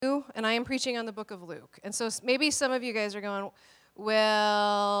and I am preaching on the book of Luke. And so maybe some of you guys are going,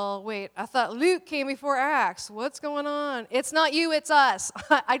 well, wait, I thought Luke came before Acts. What's going on? It's not you, it's us.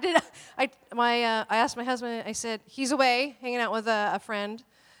 I asked my husband, I said, he's away hanging out with a friend,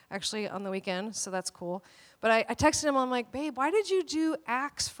 actually on the weekend, so that's cool. But I texted him, I'm like, babe, why did you do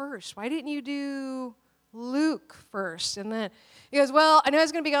Acts first? Why didn't you do Luke first? And then he goes, well, I know I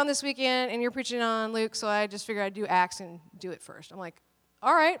was going to be gone this weekend, and you're preaching on Luke, so I just figured I'd do Acts and do it first. I'm like,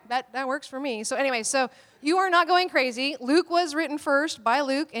 all right, that works for me. So anyway, so you are not going crazy. Luke was written first by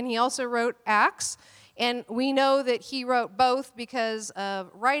Luke, and he also wrote Acts. And we know that he wrote both because of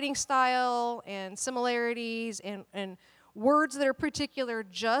writing style and similarities and words that are particular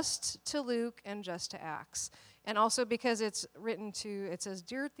just to Luke and just to Acts. And also because it's written to, it says,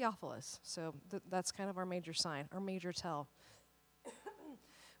 Dear Theophilus. So that's kind of our major sign, our major tell.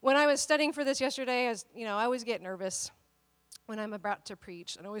 When I was studying for this yesterday, I always get nervous when I'm about to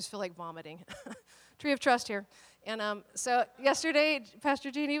preach, and I always feel like vomiting. Tree of trust here. And so yesterday,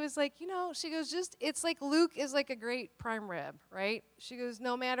 Pastor Jeannie was like, she goes, it's like Luke is like a great prime rib, right? She goes,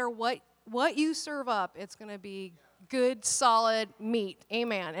 no matter what you serve up, it's going to be good, solid meat.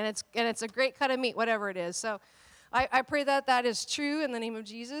 Amen. And it's a great cut of meat, whatever it is. So I pray that is true in the name of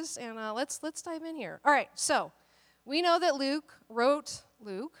Jesus. And let's dive in here. All right. So we know that Luke wrote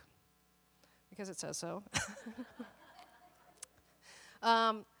Luke because it says so.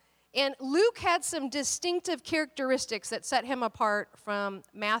 And Luke had some distinctive characteristics that set him apart from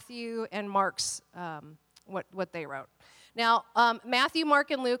Matthew and Mark's, what they wrote. Now, Matthew,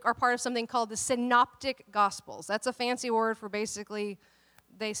 Mark, and Luke are part of something called the Synoptic Gospels. That's a fancy word for basically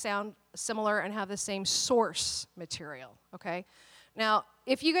they sound similar and have the same source material, okay? Now,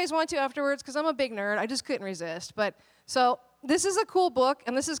 if you guys want to afterwards, because I'm a big nerd, I just couldn't resist. But so this is a cool book,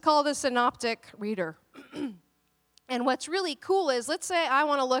 and this is called a Synoptic Reader. And what's really cool is, let's say I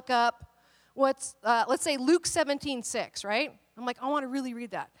want to look up let's say Luke 17:6, right? I'm like, I want to really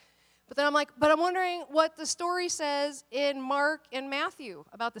read that. But then I'm like, but I'm wondering what the story says in Mark and Matthew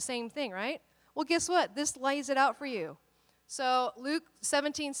about the same thing, right? Well, guess what? This lays it out for you. So Luke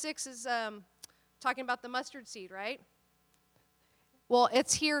 17:6 is talking about the mustard seed, right? Well,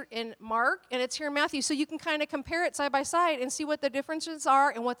 it's here in Mark, and it's here in Matthew, so you can kind of compare it side by side and see what the differences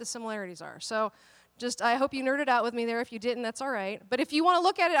are and what the similarities are. So I hope you nerded out with me there. If you didn't, that's all right. But if you want to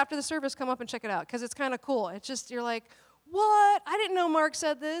look at it after the service, come up and check it out, because it's kind of cool. It's just, you're like, what? I didn't know Mark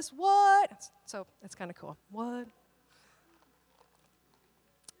said this. What? So it's kind of cool. What?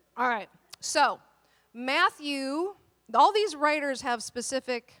 All right. So Matthew, all these writers have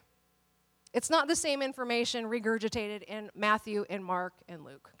specific, it's not the same information regurgitated in Matthew and Mark and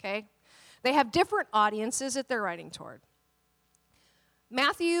Luke, okay? They have different audiences that they're writing toward.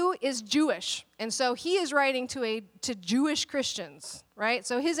 Matthew is Jewish, and so he is writing to Jewish Christians, right?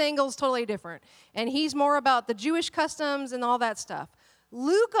 So his angle is totally different, and he's more about the Jewish customs and all that stuff.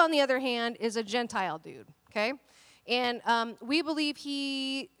 Luke, on the other hand, is a Gentile dude, okay? And we believe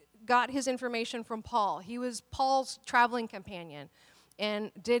he got his information from Paul. He was Paul's traveling companion and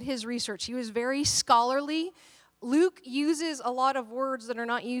did his research. He was very scholarly. Luke uses a lot of words that are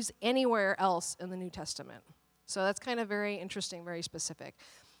not used anywhere else in the New Testament. So that's kind of very interesting, very specific.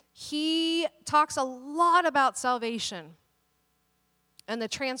 He talks a lot about salvation and the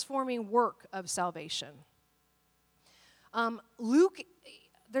transforming work of salvation. Luke,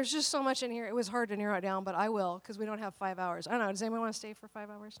 there's just so much in here. It was hard to narrow it down, but I will, because we don't have 5 hours. I don't know. Does anyone want to stay for 5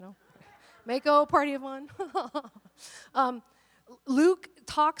 hours? No? Meko, party of one. Luke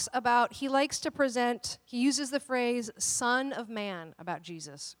talks about, he likes to present, he uses the phrase, Son of Man, about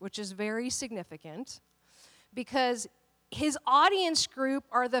Jesus, which is very significant, because his audience group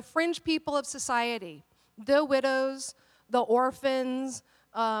are the fringe people of society, the widows, the orphans,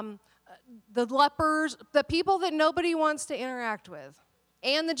 the lepers, the people that nobody wants to interact with,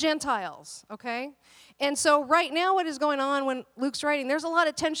 and the Gentiles, okay? And so right now what is going on when Luke's writing, there's a lot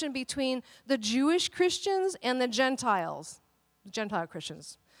of tension between the Jewish Christians and the Gentiles, the Gentile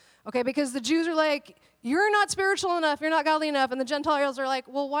Christians, okay? Because the Jews are like, you're not spiritual enough, you're not godly enough. And the Gentiles are like,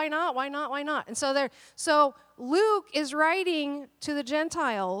 well, why not, why not, why not? And so Luke is writing to the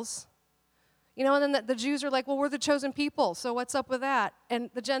Gentiles, and then the Jews are like, well, we're the chosen people, so what's up with that?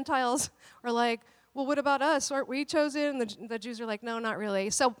 And the Gentiles are like, well, what about us? Aren't we chosen? And the Jews are like, no, not really.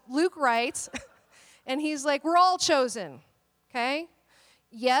 So Luke writes, and he's like, we're all chosen, okay?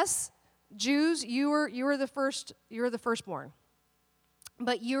 Yes, Jews, you were the firstborn.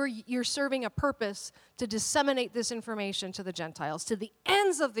 But you're serving a purpose to disseminate this information to the Gentiles, to the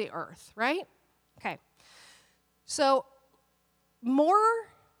ends of the earth, right? Okay. So more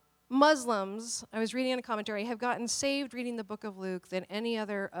Muslims, I was reading in a commentary, have gotten saved reading the book of Luke than any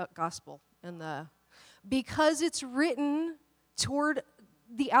other gospel because it's written toward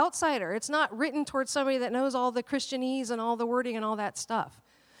the outsider. It's not written towards somebody that knows all the Christianese and all the wording and all that stuff.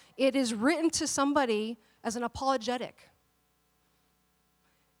 It is written to somebody as an apologetic.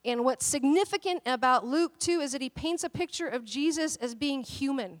 And what's significant about Luke, too, is that he paints a picture of Jesus as being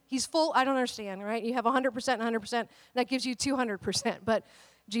human. He's full, I don't understand, right? You have 100% and 100%, that gives you 200%, but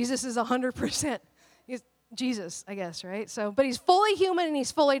Jesus is 100%. He's Jesus, I guess, right? But he's fully human and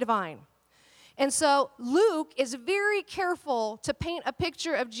he's fully divine. And so Luke is very careful to paint a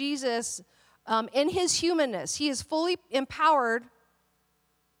picture of Jesus in his humanness. He is fully empowered,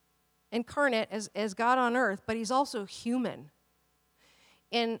 incarnate as God on earth, but he's also human.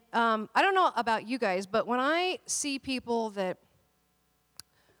 And I don't know about you guys, but when I see people that,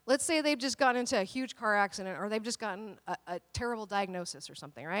 let's say they've just gotten into a huge car accident or they've just gotten a terrible diagnosis or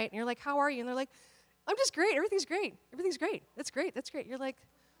something, right? And you're like, how are you? And they're like, I'm just great. Everything's great. Everything's great. That's great. That's great. You're like,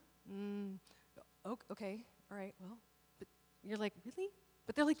 okay. All right. Well, but you're like, really?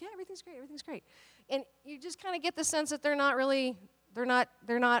 But they're like, yeah, everything's great. Everything's great. And you just kind of get the sense that they're not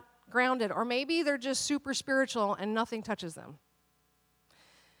grounded. Or maybe they're just super spiritual and nothing touches them.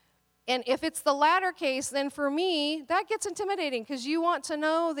 And if it's the latter case, then for me, that gets intimidating because you want to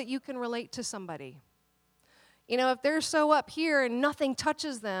know that you can relate to somebody. You know, if they're so up here and nothing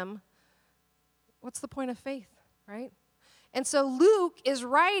touches them, what's the point of faith, right? And so Luke is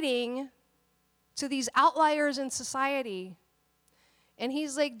writing to these outliers in society, and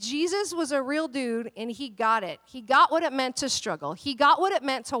he's like, Jesus was a real dude, and he got it. He got what it meant to struggle. He got what it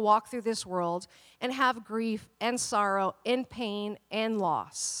meant to walk through this world and have grief and sorrow and pain and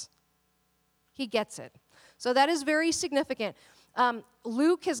loss. He gets it. So that is very significant.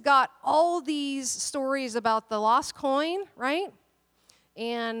 Luke has got all these stories about the lost coin, right?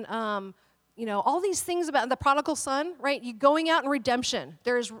 And, all these things about the prodigal son, right? You going out in redemption.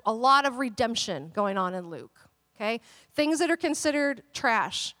 There's a lot of redemption going on in Luke, okay? Things that are considered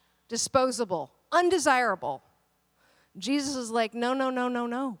trash, disposable, undesirable. Jesus is like,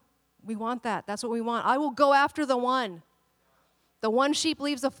 no. We want that. That's what we want. I will go after the one. The one sheep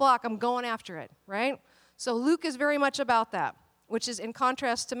leaves the flock, I'm going after it, right? So Luke is very much about that, which is in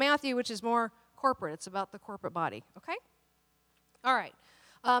contrast to Matthew, which is more corporate. It's about the corporate body, okay? All right.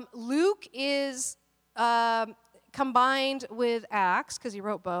 Luke is combined with Acts, because he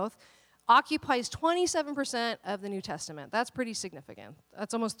wrote both, occupies 27% of the New Testament. That's pretty significant.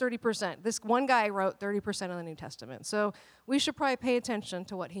 That's almost 30%. This one guy wrote 30% of the New Testament. So we should probably pay attention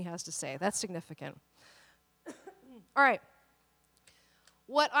to what he has to say. That's significant. All right.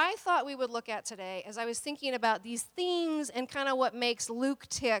 What I thought we would look at today, as I was thinking about these things and kind of what makes Luke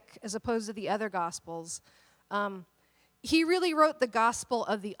tick as opposed to the other Gospels, he really wrote the gospel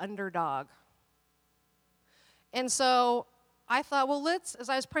of the underdog. And so I thought, well, as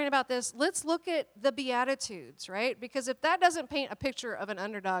I was praying about this, let's look at the Beatitudes, right? Because if that doesn't paint a picture of an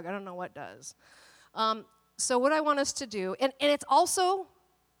underdog, I don't know what does. So what I want us to do, and it's also,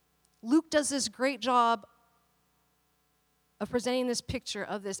 Luke does this great job of presenting this picture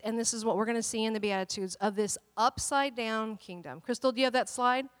of this, and this is what we're going to see in the Beatitudes, of this upside-down kingdom. Crystal, do you have that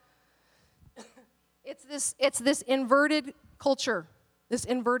slide? It's this inverted culture, this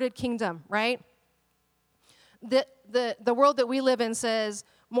inverted kingdom, right? The world that we live in says,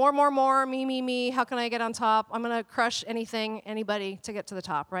 more, me, how can I get on top? I'm going to crush anybody to get to the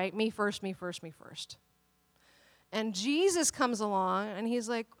top, right? Me first. And Jesus comes along, and he's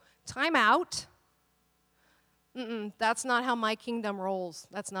like, time out. That's not how my kingdom rolls.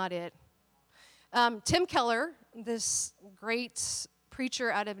 That's not it. Tim Keller, this great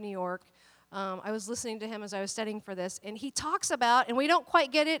preacher out of New York, I was listening to him as I was studying for this, and he talks about, and we don't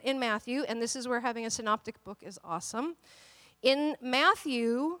quite get it in Matthew, and this is where having a synoptic book is awesome. In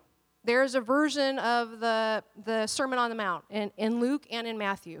Matthew, there's a version of the Sermon on the Mount in Luke and in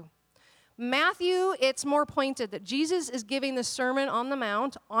Matthew. Matthew, it's more pointed that Jesus is giving the Sermon on the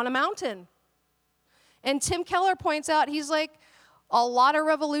Mount on a mountain. And Tim Keller points out, he's like, a lot of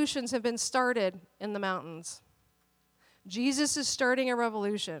revolutions have been started in the mountains. Jesus is starting a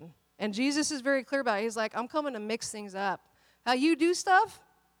revolution. And Jesus is very clear about it. He's like, I'm coming to mix things up. How you do stuff,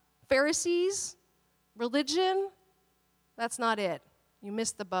 Pharisees, religion, that's not it. You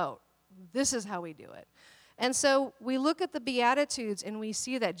missed the boat. This is how we do it. And so we look at the Beatitudes and we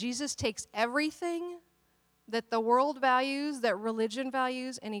see that Jesus takes everything that the world values, that religion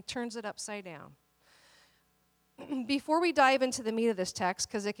values, and he turns it upside down. Before we dive into the meat of this text,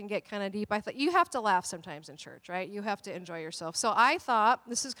 because it can get kind of deep, I thought you have to laugh sometimes in church, right? You have to enjoy yourself. So I thought,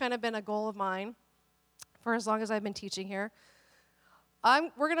 this has kind of been a goal of mine for as long as I've been teaching here,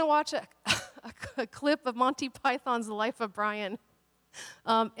 We're going to watch a clip of Monty Python's The Life of Brian.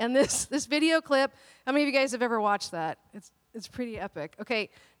 And this video clip, how many of you guys have ever watched that? It's pretty epic. Okay,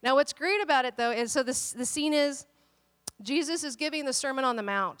 now what's great about it, though, is the scene is Jesus is giving the Sermon on the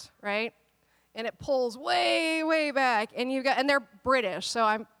Mount, right? And it pulls way, way back. And they're British,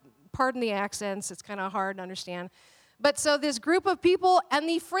 so pardon the accents. It's kind of hard to understand. But so this group of people and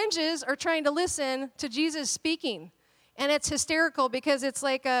the fringes are trying to listen to Jesus speaking. And it's hysterical because it's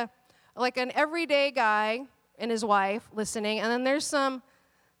like an everyday guy and his wife listening. And then there's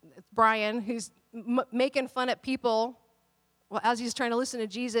Brian, who's making fun at people as he's trying to listen to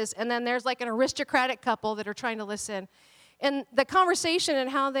Jesus. And then there's like an aristocratic couple that are trying to listen. And the conversation and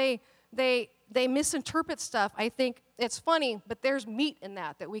how they misinterpret stuff, I think it's funny, but there's meat in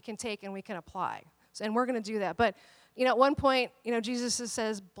that we can take and we can apply. And we're going to do that. But, at one point, Jesus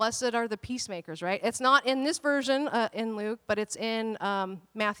says, blessed are the peacemakers, right? It's not in this version in Luke, but it's in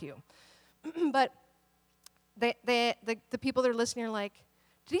Matthew. But the people that are listening are like,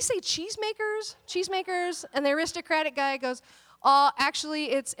 did he say cheesemakers? Cheesemakers? And the aristocratic guy goes,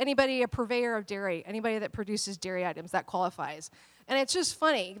 actually, it's a purveyor of dairy, anybody that produces dairy items, that qualifies. And it's just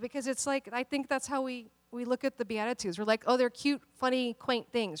funny because it's like, I think that's how we look at the Beatitudes. We're like, they're cute, funny,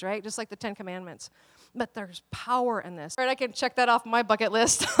 quaint things, right? Just like the Ten Commandments. But there's power in this. All right, I can check that off my bucket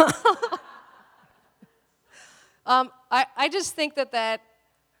list. I just think that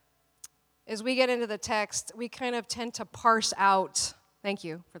as we get into the text, we kind of tend to parse out, thank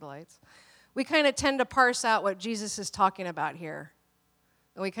you for the lights, we kind of tend to parse out what Jesus is talking about here.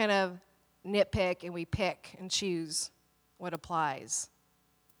 And we kind of nitpick and we pick and choose what applies.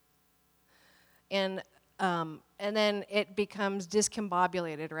 And then it becomes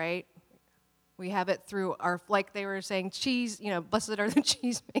discombobulated, right? We have it through like they were saying, cheese, blessed are the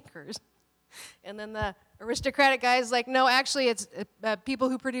cheesemakers. And then the aristocratic guy is like, no, actually, it's people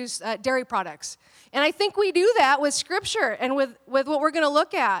who produce dairy products. And I think we do that with Scripture and with what we're going to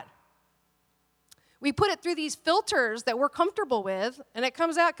look at. We put it through these filters that we're comfortable with, and it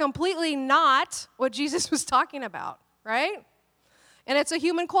comes out completely not what Jesus was talking about, right? And it's a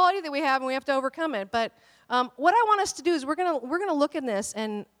human quality that we have, and we have to overcome it. But what I want us to do is we're gonna look in this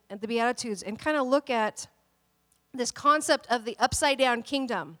and the Beatitudes and kind of look at this concept of the upside-down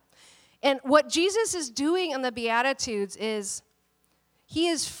kingdom. And what Jesus is doing in the Beatitudes is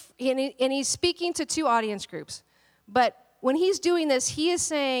he's speaking to two audience groups. But when he's doing this, he is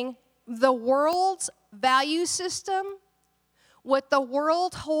saying the world's value system, what the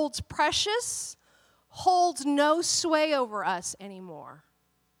world holds precious, holds no sway over us anymore.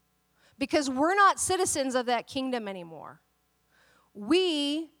 Because we're not citizens of that kingdom anymore.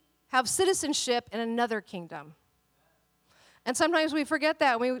 We have citizenship in another kingdom. And sometimes we forget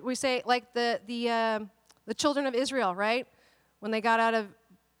that. We say, like the children of Israel, right? When they got out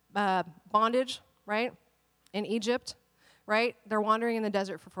of bondage, right? In Egypt, right? They're wandering in the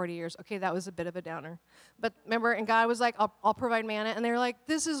desert for 40 years. Okay, that was a bit of a downer. But remember, and God was like, I'll provide manna. And they were like,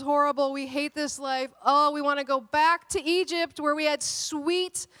 this is horrible. We hate this life. Oh, we want to go back to Egypt where we had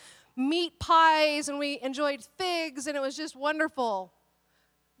sweet meat pies and we enjoyed figs and it was just wonderful.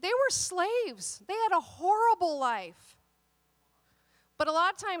 They were slaves. They had a horrible life. But a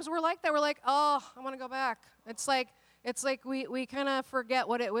lot of times we're like that. We're like, oh, I want to go back. It's like we kind of forget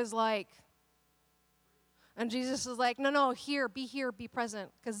what it was like. And Jesus is like, no, here, be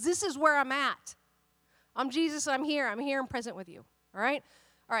present. Because this is where I'm at. I'm Jesus, I'm here and present with you. All right?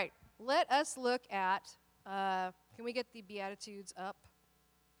 All right, let us look at, can we get the Beatitudes up?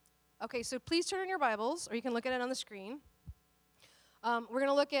 Okay, so please turn in your Bibles, or you can look at it on the screen. We're going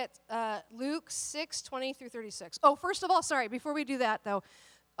to look at Luke 6:20 through 36. Oh, first of all, sorry, before we do that, though.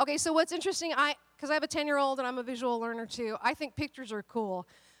 Okay, so what's interesting, because I have a 10-year-old and I'm a visual learner, too, I think pictures are cool.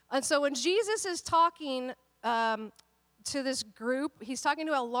 And so when Jesus is talking to this group, he's talking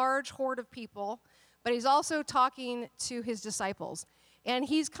to a large horde of people, but he's also talking to his disciples. And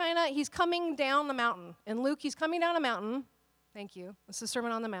he's coming down the mountain. In Luke, he's coming down a mountain. Thank you. This is the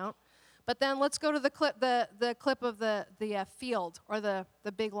Sermon on the Mount. But then let's go to the clip of the field or the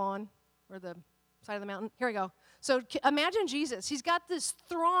big lawn or the side of the mountain. Here we go. So imagine Jesus. He's got this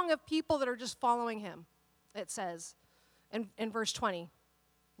throng of people that are just following him, it says in verse 20.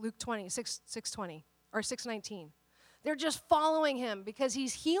 Luke 20, 6:20, or 6:19. They're just following him because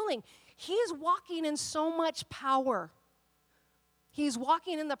he's healing. He is walking in so much power. He's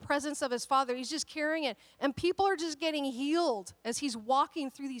walking in the presence of his Father. He's just carrying it. And people are just getting healed as he's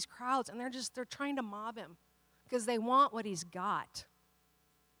walking through these crowds. And they're trying to mob him because they want what he's got.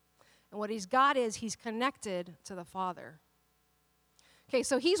 And what he's got is he's connected to the Father. Okay,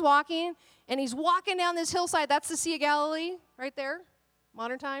 so he's walking, and he's walking down this hillside. That's the Sea of Galilee right there.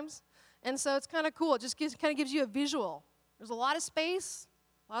 modern times. And so it's kind of cool. It just kind of gives you a visual. There's a lot of space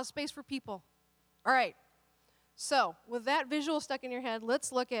for people. All right. So with that visual stuck in your head,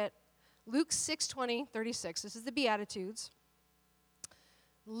 let's look at Luke 6:20-36. This is the Beatitudes.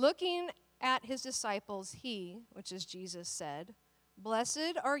 Looking at his disciples, he, which is Jesus, said,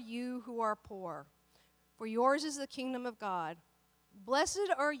 "Blessed are you who are poor, for yours is the kingdom of God. Blessed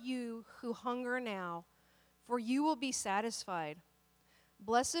are you who hunger now, for you will be satisfied.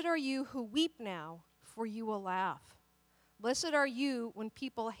 Blessed are you who weep now, for you will laugh. Blessed are you when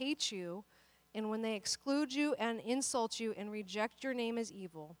people hate you, and when they exclude you and insult you and reject your name as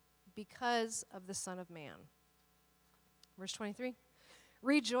evil, because of the Son of Man." Verse 23.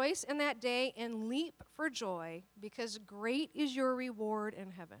 "Rejoice in that day and leap for joy, because great is your reward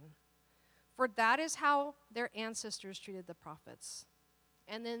in heaven. For that is how their ancestors treated the prophets."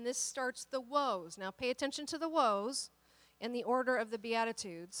 And then this starts the woes. Now pay attention to the woes in the order of the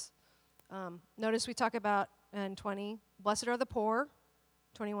Beatitudes. Notice we talk about in 20, blessed are the poor.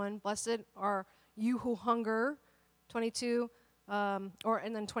 21, blessed are you who hunger. 22,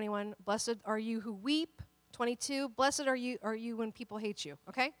 and then 21, blessed are you who weep. 22, blessed are you when people hate you.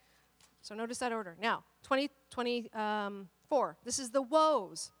 Okay? So notice that order. Now, 24, this is the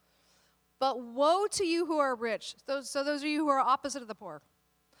woes. "But woe to you who are rich." Those are you who are opposite of the poor.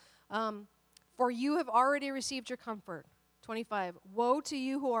 "For you have already received your comfort." 25, "Woe to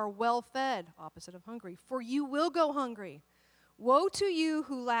you who are well fed," opposite of hungry, "for you will go hungry. Woe to you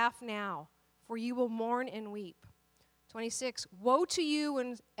who laugh now, for you will mourn and weep." 26, "Woe to you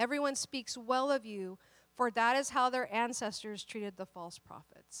when everyone speaks well of you, for that is how their ancestors treated the false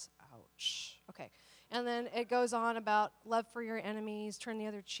prophets." Ouch. Okay. And then it goes on about love for your enemies, turn the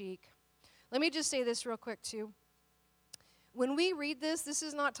other cheek. Let me just say this real quick, too. When we read this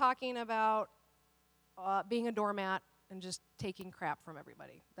is not talking about being a doormat and just taking crap from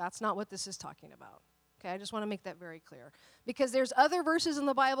everybody. That's not what this is talking about. Okay, I just want to make that very clear. Because there's other verses in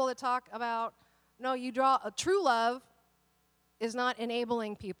the Bible that talk about, no, true love is not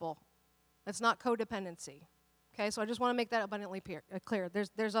enabling people. It's not codependency. Okay, so I just want to make that abundantly clear.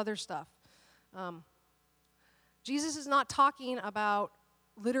 There's other stuff. Jesus is not talking about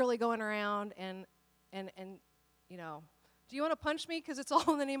literally going around and you know, do you want to punch me because it's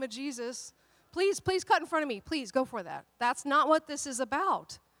all in the name of Jesus? Please cut in front of me. Please go for that. That's not what this is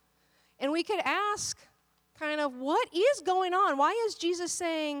about. And we could ask kind of, what is going on? Why is Jesus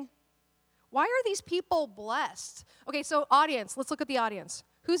saying, why are these people blessed? Okay, so audience, let's look at the audience.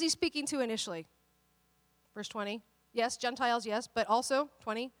 Who's he speaking to initially? Verse 20. Yes, Gentiles, yes, but also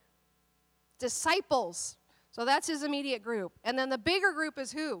 20. Disciples. So that's his immediate group. And then the bigger group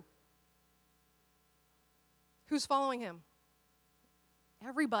is who? Who's following him?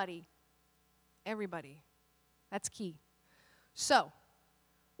 Everybody. Everybody. That's key. So,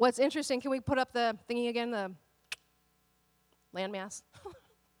 what's interesting, can we put up the thingy again, the landmass?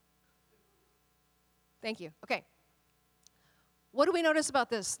 Thank you. Okay. What do we notice about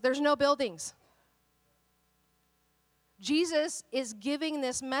this? There's no buildings. Jesus is giving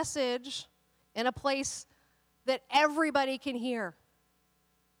this message in a place that everybody can hear.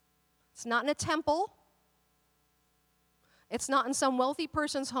 It's not in a temple. It's not in some wealthy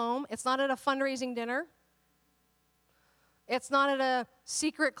person's home. It's not at a fundraising dinner. It's not at a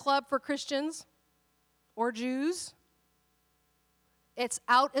secret club for Christians or Jews. It's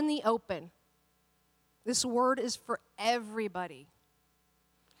out in the open. This word is for everybody.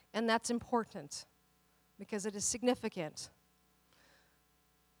 And that's important because it is significant.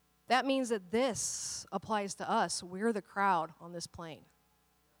 That means that this applies to us. We're the crowd on this plane.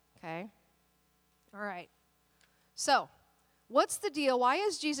 Okay? All right. So, what's the deal? Why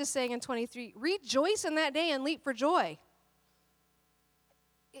is Jesus saying in 23, rejoice in that day and leap for joy?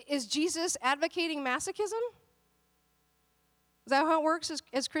 Is Jesus advocating masochism? Is that how it works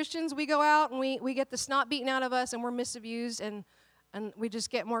as Christians? We go out and we get the snot beaten out of us and we're misabused and we just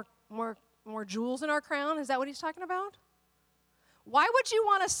get more jewels in our crown? Is that what he's talking about? Why would you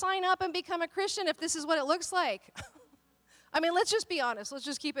want to sign up and become a Christian if this is what it looks like? I mean, let's just be honest. Let's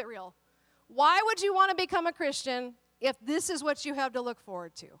just keep it real. Why would you want to become a Christian if this is what you have to look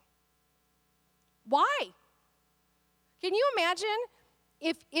forward to? Why? Can you imagine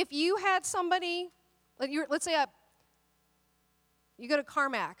if you had somebody, let's say you go to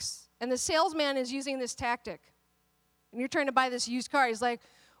CarMax, and the salesman is using this tactic, and you're trying to buy this used car. He's like,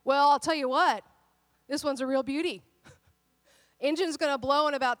 well, I'll tell you what, this one's a real beauty. Engine's going to blow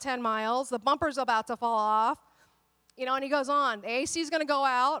in about 10 miles. The bumper's about to fall off. And he goes on. The AC's going to go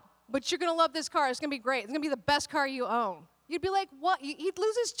out, but you're going to love this car. It's going to be great. It's going to be the best car you own. You'd be like, what? He'd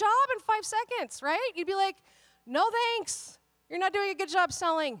lose his job in 5 seconds, right? You'd be like, no thanks. You're not doing a good job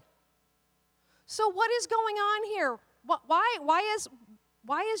selling. So what is going on here?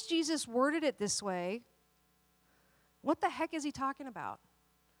 Why is Jesus worded it this way? What the heck is he talking about?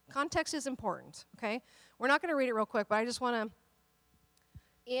 Context is important, okay? We're not going to read it real quick, but I just want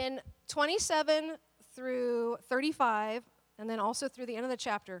to, in 27 through 35, and then also through the end of the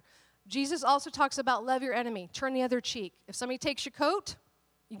chapter, Jesus also talks about love your enemy, turn the other cheek. If somebody takes your coat,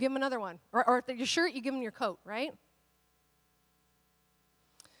 you give them another one. Or if they're your shirt, you give them your coat, right?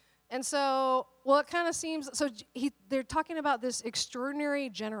 And so, well, it kind of seems, so they're talking about this extraordinary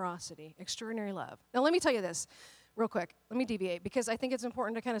generosity, extraordinary love. Now, let me tell you this real quick. Let me deviate, because I think it's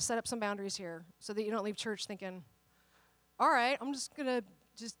important to kind of set up some boundaries here so that you don't leave church thinking, all right, I'm just going to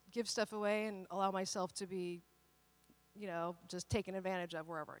just give stuff away and allow myself to be, just taken advantage of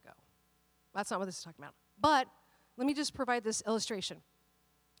wherever I go. That's not what this is talking about. But let me just provide this illustration.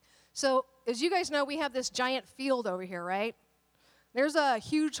 So, as you guys know, we have this giant field over here, right? There's a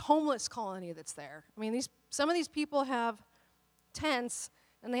huge homeless colony that's there. I mean, some of these people have tents,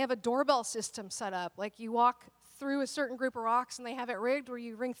 and they have a doorbell system set up. Like, you walk through a certain group of rocks, and they have it rigged where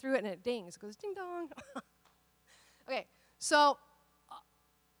you ring through it, and it dings. It goes ding-dong. Okay, so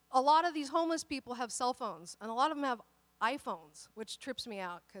a lot of these homeless people have cell phones, and a lot of them have iPhones, which trips me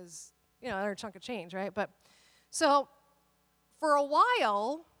out because, they're a chunk of change, right? But so for a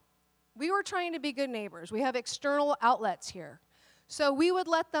while, we were trying to be good neighbors. We have external outlets here. So we would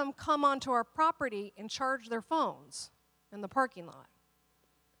let them come onto our property and charge their phones in the parking lot,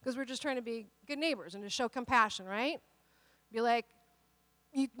 because we're just trying to be good neighbors and to show compassion, right? Be like,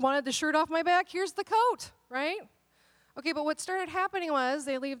 you wanted the shirt off my back? Here's the coat, right? Okay, but what started happening was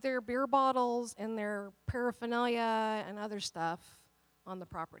they leave their beer bottles and their paraphernalia and other stuff on the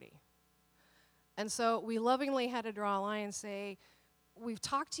property. And so we lovingly had to draw a line and say, we've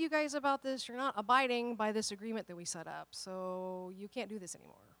talked to you guys about this. You're not abiding by this agreement that we set up, so you can't do this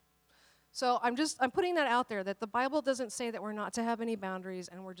anymore. So I'm putting that out there, that the Bible doesn't say that we're not to have any boundaries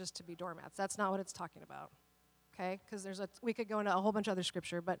and we're just to be doormats. That's not what it's talking about, okay? Because we could go into a whole bunch of other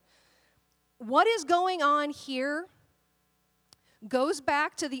scripture, but what is going on here goes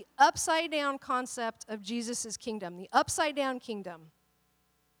back to the upside-down concept of Jesus' kingdom, the upside-down kingdom.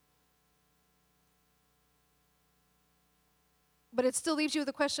 But it still leaves you with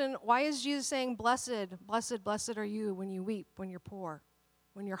the question, why is Jesus saying, blessed, blessed, blessed are you when you weep, when you're poor,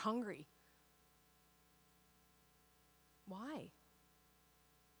 when you're hungry? Why?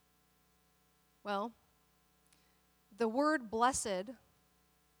 Well, the word blessed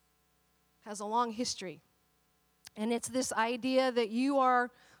has a long history. And it's this idea that you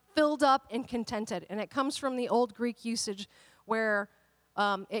are filled up and contented. And it comes from the old Greek usage where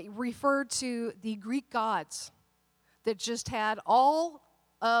it referred to the Greek gods that just had all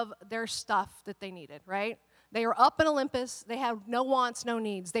of their stuff that they needed, right? They were up in Olympus. They had no wants, no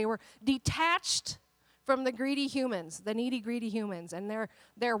needs. They were detached from the greedy humans, the needy, greedy humans, and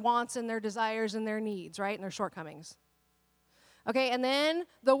their wants and their desires and their needs, right, and their shortcomings. Okay, and then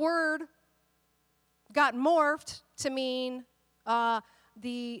the word got morphed to mean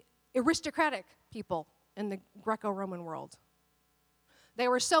the aristocratic people in the Greco-Roman world. They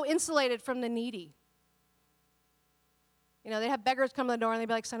were so insulated from the needy. They'd have beggars come to the door, and they'd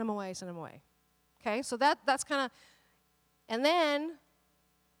be like, send them away, send them away. Okay, so that's kind of, and then,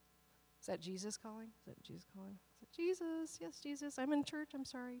 is that Jesus calling? Is that Jesus calling? Is it Jesus? Yes, Jesus. I'm in church. I'm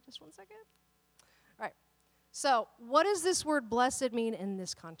sorry. Just 1 second. All right. So what does this word blessed mean in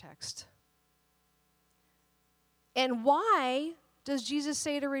this context? And why does Jesus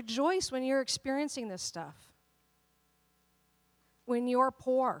say to rejoice when you're experiencing this stuff? When you're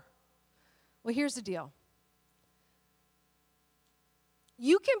poor? Well, here's the deal.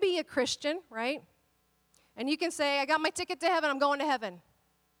 You can be a Christian, right? And you can say, I got my ticket to heaven, I'm going to heaven.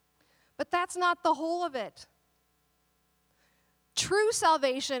 But that's not the whole of it. True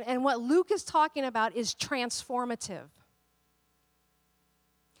salvation, and what Luke is talking about, is transformative.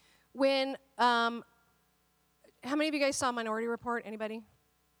 When, how many of you guys saw Minority Report? Anybody?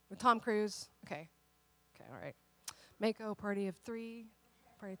 With Tom Cruise? Okay, all right. Meko, party of 3.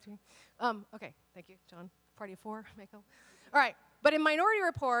 Party of 3. Okay, thank you, John. Party of 4, Meko. All right. But in Minority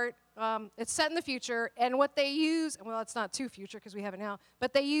Report, it's set in the future, and what they use, well, it's not too future because we have it now,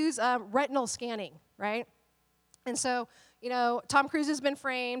 but they use retinal scanning, right? And so, Tom Cruise has been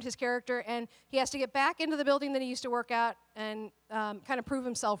framed, his character, and he has to get back into the building that he used to work at and kind of prove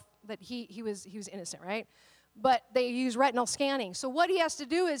himself that he was innocent, right? But they use retinal scanning. So what he has to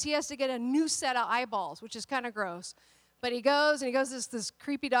do is he has to get a new set of eyeballs, which is kind of gross. But he goes to this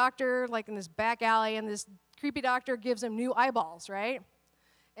creepy doctor, like in this back alley, and this creepy doctor gives him new eyeballs, right?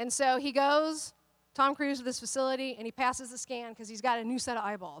 And so he goes, Tom Cruise to this facility, and he passes the scan because he's got a new set of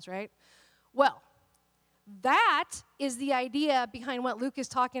eyeballs, right? Well, that is the idea behind what Luke is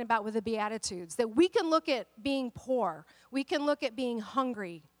talking about with the Beatitudes, that we can look at being poor. We can look at being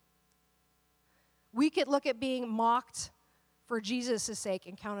hungry. We could look at being mocked for Jesus' sake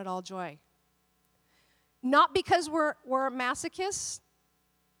and count it all joy. Not because we're masochists,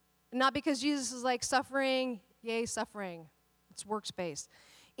 not because Jesus is like suffering, yay, suffering. It's works-based.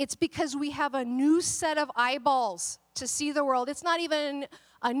 It's because we have a new set of eyeballs to see the world. It's not even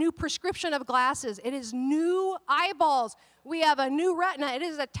a new prescription of glasses. It is new eyeballs. We have a new retina. It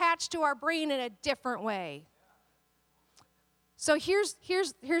is attached to our brain in a different way. So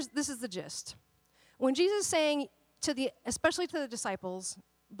this is the gist. When Jesus is saying especially to the disciples,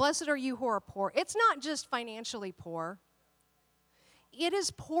 blessed are you who are poor, it's not just financially poor. It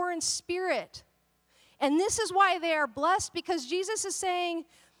is poor in spirit. And this is why they are blessed, because Jesus is saying,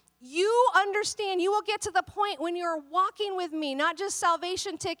 you understand, you will get to the point when you're walking with me, not just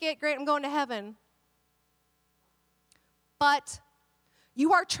salvation ticket, great, I'm going to heaven. But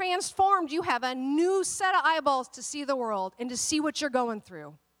you are transformed. You have a new set of eyeballs to see the world and to see what you're going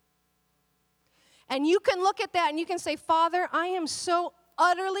through. And you can look at that and you can say, Father, I am so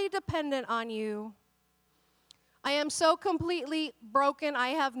utterly dependent on you. I am so completely broken. I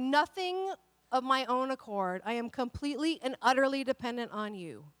have nothing of my own accord. I am completely and utterly dependent on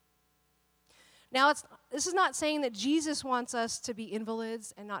you. Now, this is not saying that Jesus wants us to be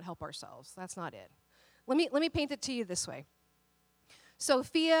invalids and not help ourselves. That's not it. Let me paint it to you this way.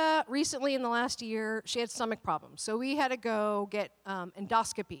 Sophia, recently in the last year, she had stomach problems. So we had to go get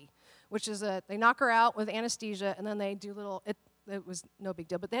endoscopy, which is they knock her out with anesthesia, and then they do it was no big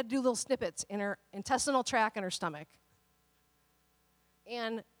deal, but they had to do little snippets in her intestinal tract and her stomach.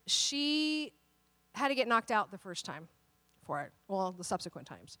 And she had to get knocked out the first time for it, well, the subsequent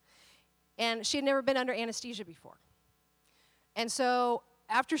times. And she had never been under anesthesia before. And so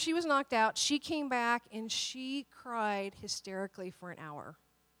after she was knocked out, she came back and she cried hysterically for an hour.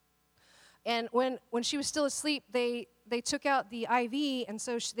 And when she was still asleep, they took out the IV, and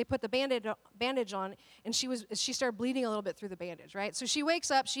so they put the bandage on, and she started bleeding a little bit through the bandage, right? So she wakes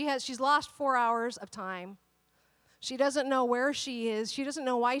up, she's lost 4 hours of time. She doesn't know where she is. She doesn't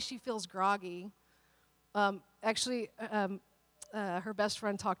know why she feels groggy. Her best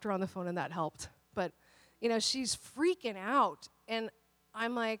friend talked to her on the phone, and that helped. But, she's freaking out, and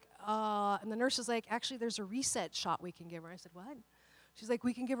I'm like, and the nurse is like, actually, there's a reset shot we can give her. I said, what? She's like,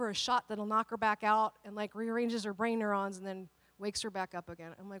 we can give her a shot that'll knock her back out and rearranges her brain neurons and then wakes her back up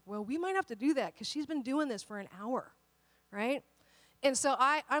again. I'm like, well, we might have to do that because she's been doing this for an hour, right? And so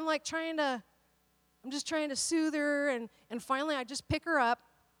I'm just trying to soothe her, and finally I just pick her up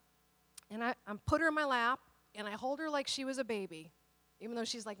and I put her in my lap and I hold her like she was a baby, even though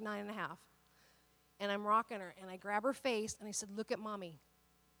she's like 9.5. And I'm rocking her and I grab her face and I said, look at mommy,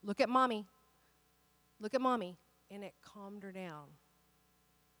 look at mommy, look at mommy. And it calmed her down.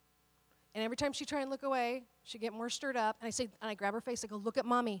 And every time she tried and look away, she'd get more stirred up. And I grab her face, I go, look at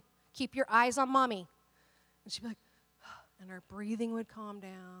mommy. Keep your eyes on mommy. And she'd be like, and her breathing would calm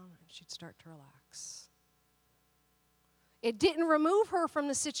down, and she'd start to relax. It didn't remove her from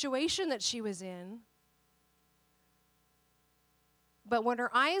the situation that she was in. But when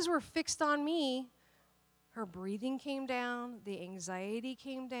her eyes were fixed on me, her breathing came down, the anxiety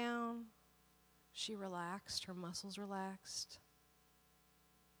came down. She relaxed, her muscles relaxed.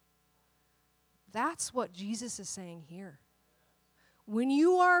 That's what Jesus is saying here. When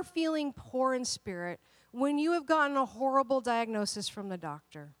you are feeling poor in spirit, when you have gotten a horrible diagnosis from the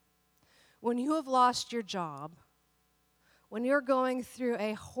doctor, when you have lost your job, when you're going through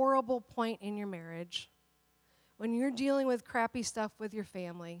a horrible point in your marriage, when you're dealing with crappy stuff with your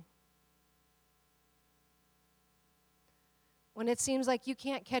family, when it seems like you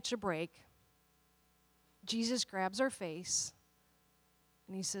can't catch a break, Jesus grabs our face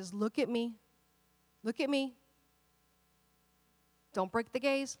and he says, look at me. Look at me. Don't break the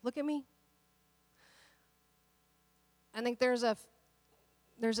gaze. Look at me. I think there's a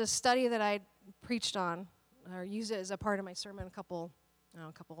study that I preached on, or used it as a part of my sermon a couple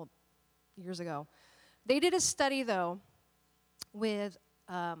years ago. They did a study, though, with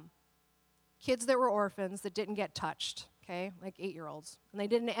kids that were orphans that didn't get touched, okay, like 8-year-olds. And they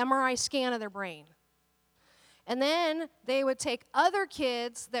did an MRI scan of their brain. And then they would take other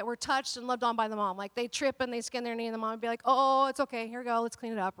kids that were touched and loved on by the mom. Like they trip and they skin their knee and the mom would be like, oh, it's okay, here we go, let's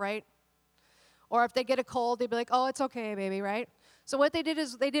clean it up, right? Or if they get a cold, they'd be like, oh, it's okay, baby, right? So what they did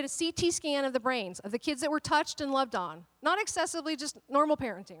is they did a CT scan of the brains of the kids that were touched and loved on. Not excessively, just normal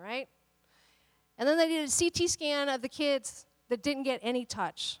parenting, right? And then they did a CT scan of the kids that didn't get any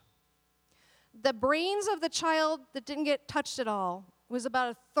touch. The brains of the child that didn't get touched at all was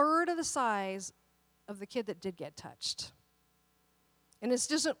about a third of the size of the kid that did get touched. And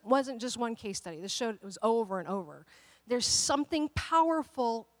this wasn't just one case study. This showed it was over and over. There's something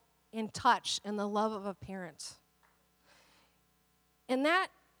powerful in touch and the love of a parent. And that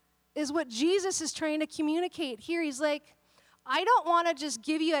is what Jesus is trying to communicate here. He's like, I don't want to just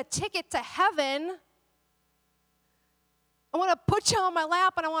give you a ticket to heaven. I want to put you on my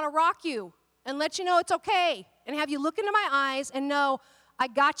lap and I want to rock you and let you know it's okay and have you look into my eyes and know I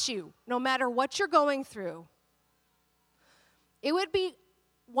got you no matter what you're going through. It would be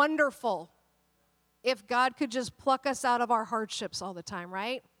wonderful if God could just pluck us out of our hardships all the time,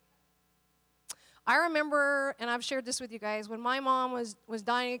 right? I remember, and I've shared this with you guys, when my mom was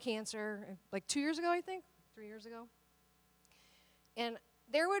dying of cancer, like 2 years ago, I think, 3 years ago. And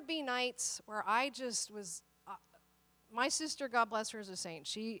there would be nights where I just was, my sister, God bless her, is a saint.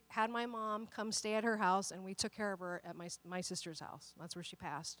 She had my mom come stay at her house, and we took care of her at my sister's house. That's where she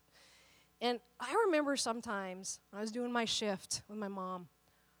passed. And I remember sometimes when I was doing my shift with my mom,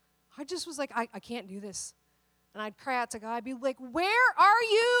 I just was like, I can't do this. And I'd cry out to God. I'd be like, where are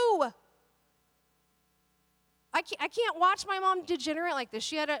you? I can't watch my mom degenerate like this.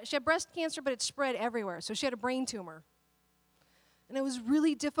 She had breast cancer, but it spread everywhere. So she had a brain tumor. And it was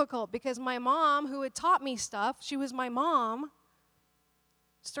really difficult because my mom, who had taught me stuff, she was my mom,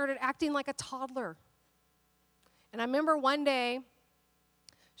 started acting like a toddler. And I remember one day,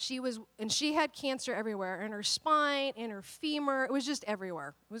 she had cancer everywhere, in her spine, in her femur. It was just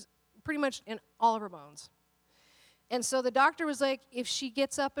everywhere. It was pretty much in all of her bones. And so the doctor was like, if she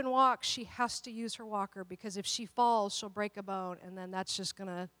gets up and walks, she has to use her walker because if she falls, she'll break a bone, and then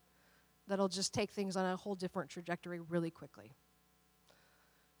that'll just take things on a whole different trajectory really quickly.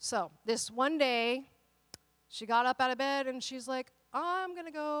 So this one day, she got up out of bed, and she's like, I'm going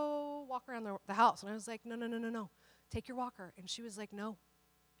to go walk around the house. And I was like, no, take your walker. And she was like, no,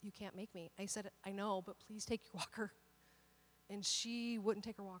 you can't make me. I said, I know, but please take your walker. And she wouldn't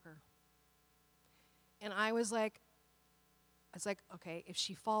take her walker. And I was like, okay, if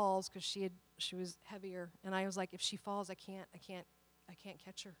she falls, because she was heavier, and I was like, if she falls, I can't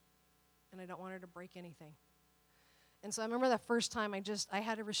catch her, and I don't want her to break anything. And so I remember the first time I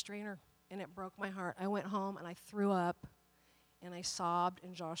had a restrainer, and it broke my heart. I went home and I threw up, and I sobbed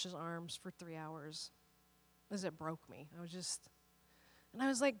in Josh's arms for 3 hours, as it broke me. And I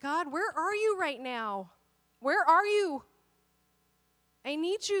was like, God, where are you right now? Where are you? I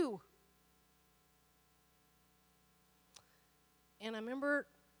need you. And I remember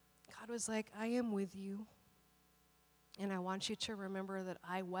God was like, I am with you. And I want you to remember that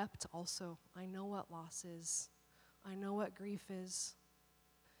I wept also. I know what loss is. I know what grief is.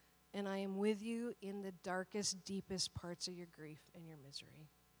 And I am with you in the darkest, deepest parts of your grief and your misery.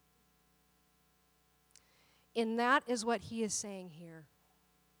 And that is what he is saying here.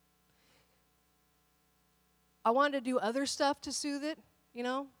 I wanted to do other stuff to soothe it,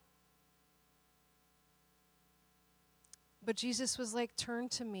 But Jesus was like, turn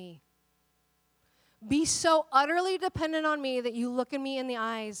to me. Be so utterly dependent on me that you look at me in the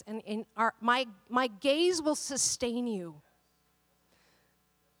eyes, and my gaze will sustain you.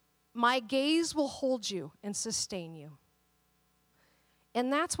 My gaze will hold you and sustain you.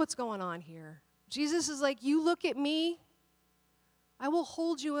 And that's what's going on here. Jesus is like, you look at me, I will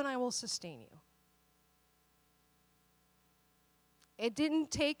hold you and I will sustain you. It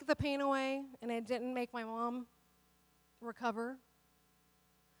didn't take the pain away, and it didn't make my mom recover.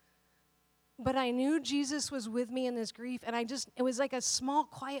 But I knew Jesus was with me in this grief, and it was like a small,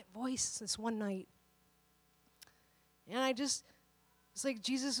 quiet voice this one night. And it's like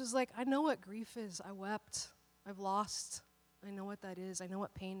Jesus was like, I know what grief is. I wept. I've lost. I know what that is. I know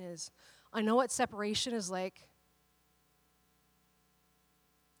what pain is. I know what separation is like.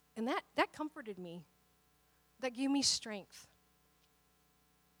 And that comforted me. That gave me strength.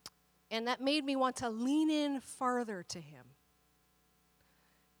 And that made me want to lean in farther to him.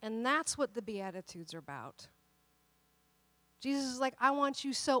 And that's what the Beatitudes are about. Jesus is like, I want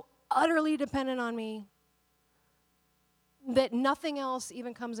you so utterly dependent on me that nothing else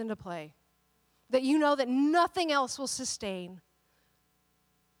even comes into play. That you know that nothing else will sustain.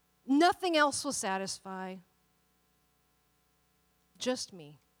 Nothing else will satisfy. Just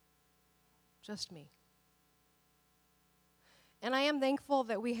me. Just me. And I am thankful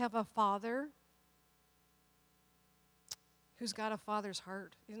that we have a Father who's got a father's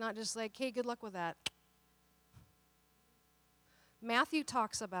heart. He's not just like, hey, good luck with that. Matthew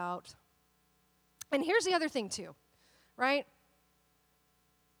talks about, and here's the other thing too, right?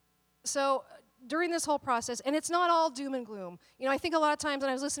 So during this whole process, and it's not all doom and gloom. You know, I think a lot of times when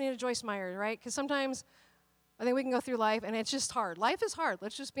I was listening to Joyce Meyer, right? Because sometimes I think we can go through life, and it's just hard. Life is hard.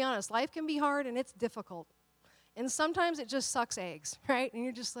 Let's just be honest. Life can be hard, and it's difficult. And sometimes it just sucks eggs, right? And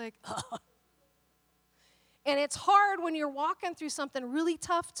you're just like, ugh. And it's hard when you're walking through something really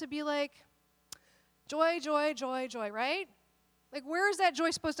tough to be like, joy, joy, joy, joy, right? Like, where is that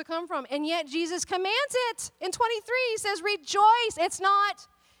joy supposed to come from? And yet Jesus commands it. In 23, he says, rejoice. It's not,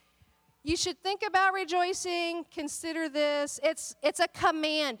 you should think about rejoicing. Consider this. It's a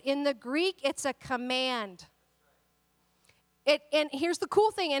command. In the Greek, it's a command. And here's the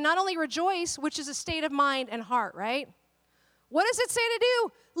cool thing. And not only rejoice, which is a state of mind and heart, right? What does it say to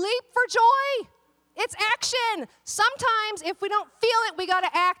do? Leap for joy. It's action. Sometimes if we don't feel it, we got to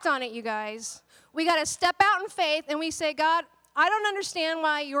act on it, you guys. We got to step out in faith and we say, God, I don't understand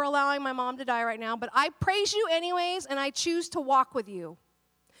why you're allowing my mom to die right now, but I praise you anyways, and I choose to walk with you.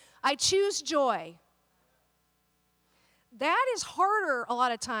 I choose joy. That is harder a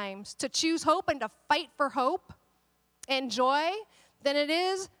lot of times, to choose hope and to fight for hope and joy, than it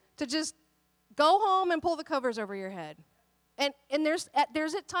is to just go home and pull the covers over your head. And there's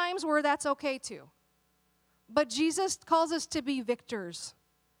at times where that's okay too. But Jesus calls us to be victors,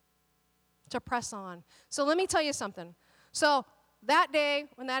 to press on. So let me tell you something. So that day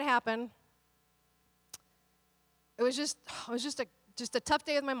when that happened, it was just a tough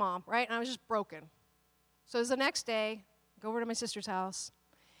day with my mom, right? And I was just broken. So it was the next day, go over to my sister's house,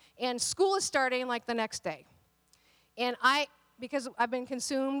 and school is starting like the next day. And because I've been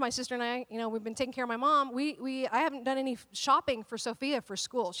consumed, my sister and I, we've been taking care of my mom, I haven't done any shopping for Sophia for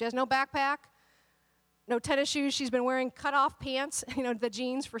school. She has no backpack, no tennis shoes. She's been wearing cut-off pants, the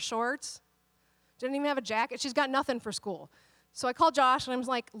jeans for shorts. Didn't even have a jacket. She's got nothing for school. So I called Josh, and I was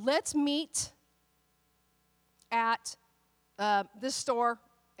like, let's meet at this store,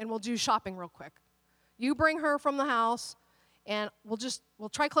 and we'll do shopping real quick. You bring her from the house, and we'll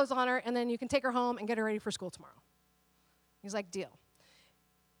try clothes on her, and then you can take her home and get her ready for school tomorrow. He's like, deal.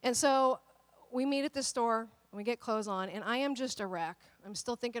 And so we meet at this store, and we get clothes on, and I am just a wreck. I'm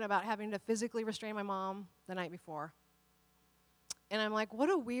still thinking about having to physically restrain my mom the night before. And I'm like,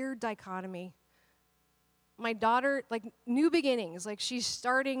 what a weird dichotomy. My daughter, like, new beginnings, like she's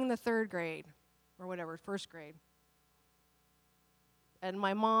starting the 3rd grade or whatever, 1st grade. And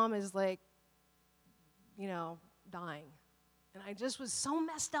my mom is like, dying. And I just was so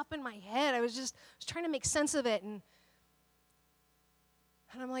messed up in my head. I was trying to make sense of it. And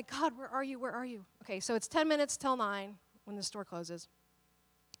I'm like, God, where are you? Where are you? Okay, so it's 10 minutes till 9 when the store closes.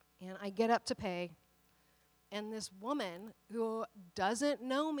 And I get up to pay. And this woman who doesn't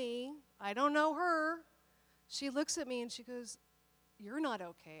know me, I don't know her, she looks at me and she goes, you're not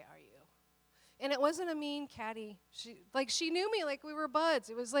okay, are you? And it wasn't a mean catty. She knew me like we were buds.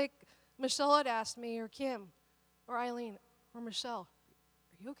 It was like Michelle had asked me, or Kim, or Eileen, or Michelle,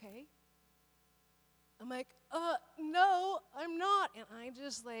 are you okay? I'm like, no, I'm not. And I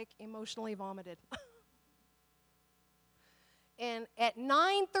just emotionally vomited. And at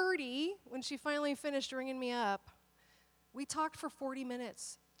 9:30, when she finally finished ringing me up, we talked for 40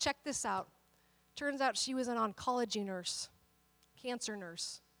 minutes. Check this out. Turns out she was an oncology nurse, cancer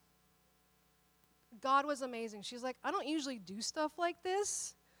nurse. God was amazing. She's like, I don't usually do stuff like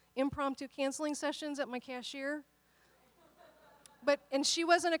this, impromptu counseling sessions at my cashier. And she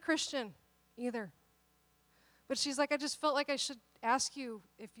wasn't a Christian either. But she's like, I just felt like I should ask you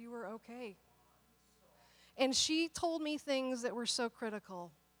if you were okay. And she told me things that were so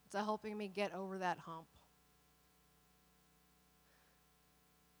critical to helping me get over that hump.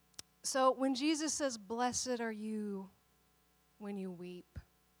 So when Jesus says, blessed are you when you weep,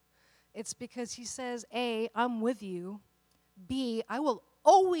 it's because he says, A, I'm with you. B, I will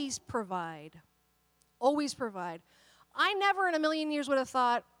always provide. Always provide. I never in a million years would have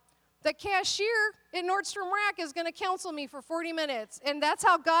thought the cashier at Nordstrom Rack is going to counsel me for 40 minutes, and that's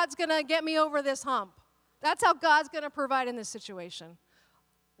how God's going to get me over this hump. That's how God's going to provide in this situation.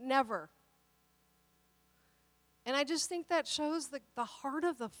 Never. And I just think that shows the heart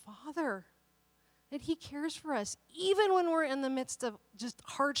of the Father, that he cares for us, even when we're in the midst of just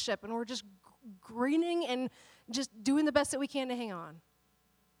hardship and we're just grinning and just doing the best that we can to hang on.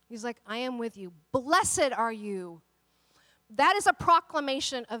 He's like, I am with you. Blessed are you. That is a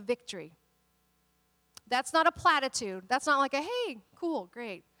proclamation of victory. That's not a platitude. That's not like hey, cool,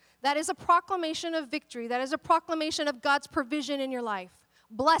 great. That is a proclamation of victory. That is a proclamation of God's provision in your life.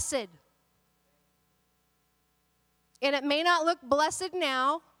 Blessed. And it may not look blessed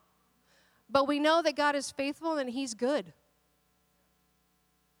now, but we know that God is faithful and he's good.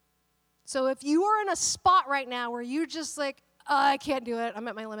 So if you are in a spot right now where you're just like, I can't do it. I'm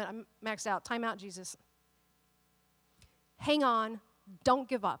at my limit. I'm maxed out. Time out, Jesus. Hang on. Don't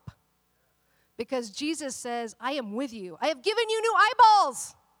give up. Because Jesus says, I am with you. I have given you new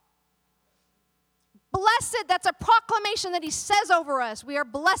eyeballs. Blessed, that's a proclamation that he says over us. We are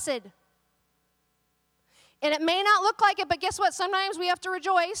blessed. And it may not look like it, but guess what? Sometimes we have to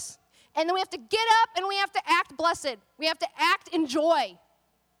rejoice, and then we have to get up, and we have to act blessed. We have to act in joy,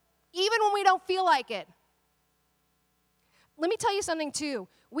 even when we don't feel like it. Let me tell you something, too.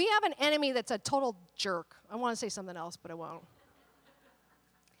 We have an enemy that's a total jerk. I want to say something else, but I won't.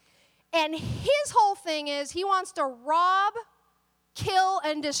 And his whole thing is he wants to rob, kill,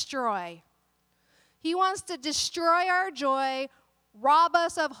 and destroy. He wants to destroy our joy, rob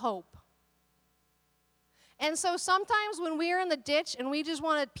us of hope. And so sometimes when we're in the ditch and we just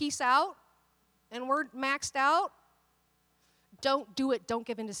want to peace out and we're maxed out, don't do it. Don't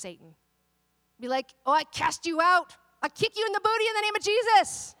give in to Satan. Be like, oh, I cast you out. I kick you in the booty in the name of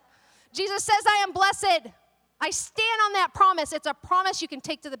Jesus. Jesus says I am blessed. I stand on that promise. It's a promise you can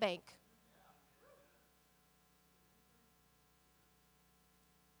take to the bank.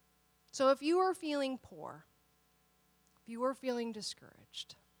 So if you are feeling poor, if you are feeling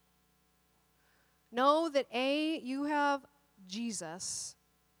discouraged, know that A, you have Jesus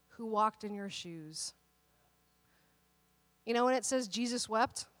who walked in your shoes. You know when it says Jesus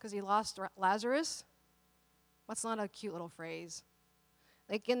wept because he lost Lazarus? That's not a cute little phrase.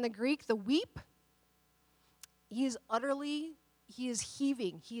 Like in the Greek, the weep, he is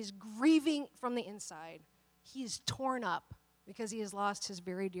heaving, he is grieving from the inside. He is torn up because he has lost his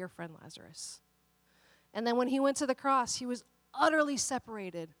very dear friend Lazarus. And then when he went to the cross, he was utterly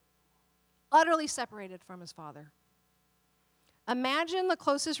separated from his Father. Imagine the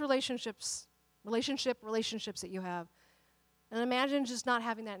closest relationships that you have. And imagine just not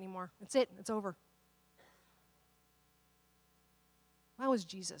having that anymore. That's it. It's over. That was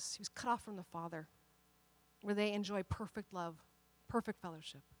Jesus. He was cut off from the Father, where they enjoy perfect love, perfect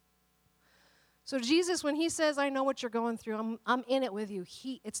fellowship. So Jesus, when he says, I know what you're going through, I'm in it with you.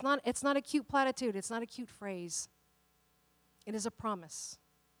 It's not a cute platitude. It's not a cute phrase. It is a promise.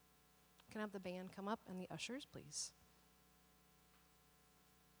 Can I have the band come up and the ushers, please?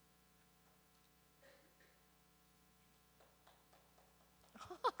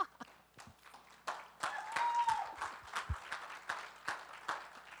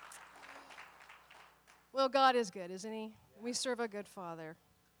 Well, God is good, isn't he? We serve a good Father.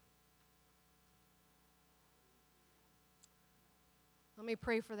 Let me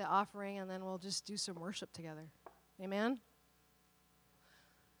pray for the offering, and then we'll just do some worship together. Amen?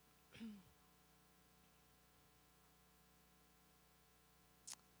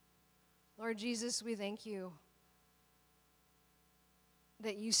 Lord Jesus, we thank you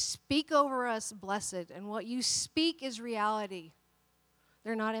that you speak over us blessed, and what you speak is reality.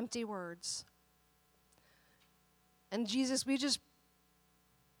 They're not empty words. And Jesus,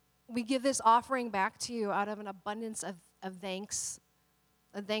 we give this offering back to you out of an abundance of thanks,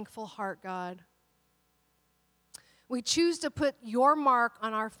 a thankful heart, God. We choose to put your mark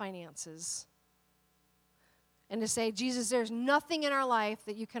on our finances and to say, Jesus, there's nothing in our life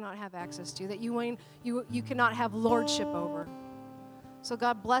that you cannot have access to, that you cannot have lordship over. So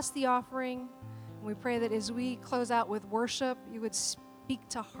God, bless the offering. And we pray that as we close out with worship, you would speak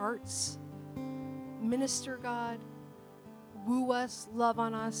to hearts, minister, God, woo us, love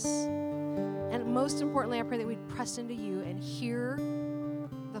on us. And most importantly, I pray that we'd press into you and hear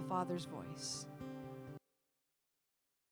the Father's voice.